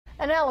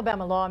An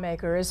Alabama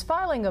lawmaker is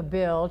filing a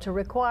bill to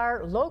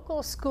require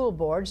local school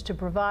boards to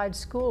provide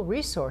school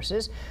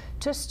resources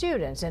to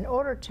students in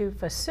order to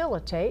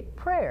facilitate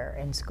prayer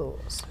in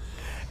schools.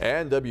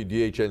 And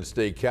WDHN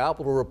State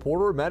Capitol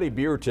reporter Maddie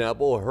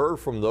Biertemple heard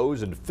from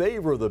those in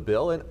favor of the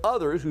bill and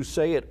others who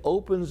say it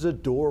opens the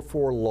door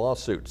for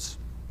lawsuits.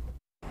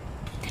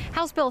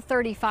 House Bill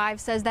 35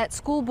 says that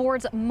school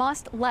boards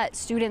must let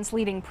students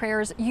leading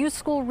prayers use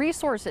school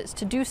resources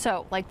to do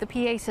so, like the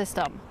PA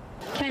system.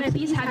 Can I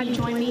please have you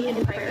join me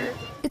in prayer?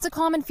 It's a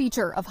common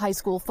feature of high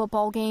school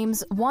football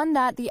games, one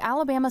that the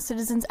Alabama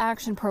Citizens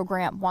Action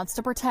Program wants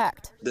to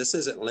protect. This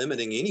isn't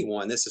limiting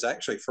anyone. This is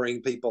actually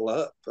freeing people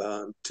up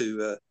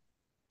to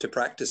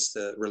practice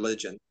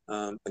religion.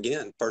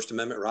 Again, First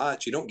Amendment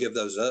rights, you don't give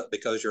those up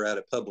because you're at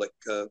a public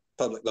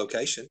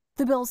location.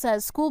 The bill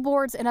says school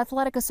boards and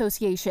athletic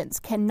associations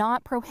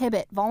cannot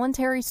prohibit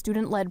voluntary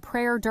student-led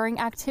prayer during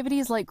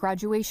activities like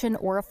graduation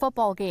or a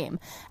football game.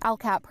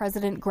 ALCAP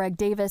President Greg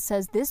Davis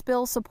says this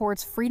bill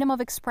supports freedom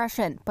of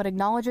expression, but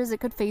acknowledges it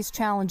could face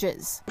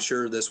challenges. I'm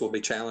sure this will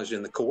be challenged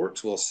in the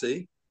courts. We'll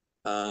see.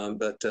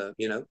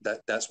 You know,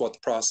 that's what the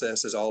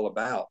process is all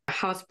about.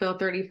 House Bill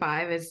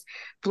 35 is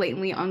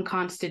blatantly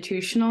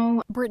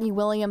unconstitutional. Brittany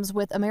Williams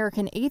with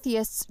American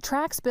Atheists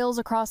tracks bills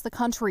across the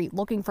country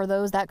looking for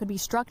those that could be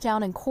struck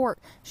down in court.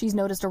 She's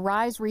noticed a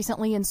rise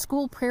recently in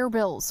school prayer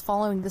bills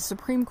following the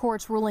Supreme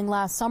Court's ruling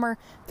last summer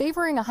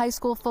favoring a high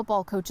school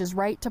football coach's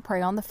right to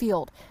pray on the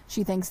field.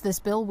 She thinks this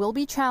bill will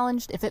be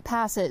challenged if it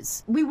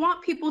passes. We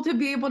want people to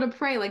be able to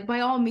pray, like, by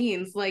all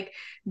means, like,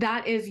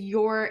 that is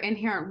your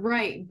inherent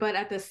right. But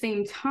at the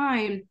same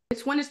time,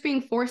 it's when it's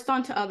being forced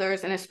onto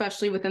others, and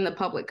especially within the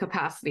public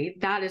capacity,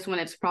 that is when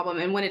it's a problem,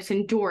 and when it's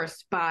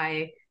endorsed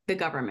by the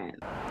government.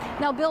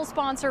 Now, bill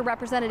sponsor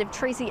Representative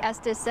Tracy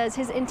Estes says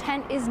his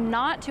intent is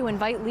not to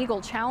invite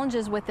legal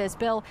challenges with this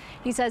bill.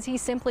 He says he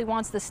simply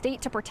wants the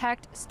state to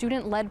protect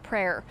student-led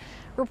prayer.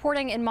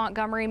 Reporting in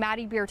Montgomery,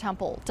 Maddie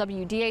Biertemple,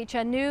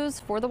 WDHN News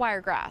for the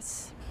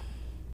Wiregrass.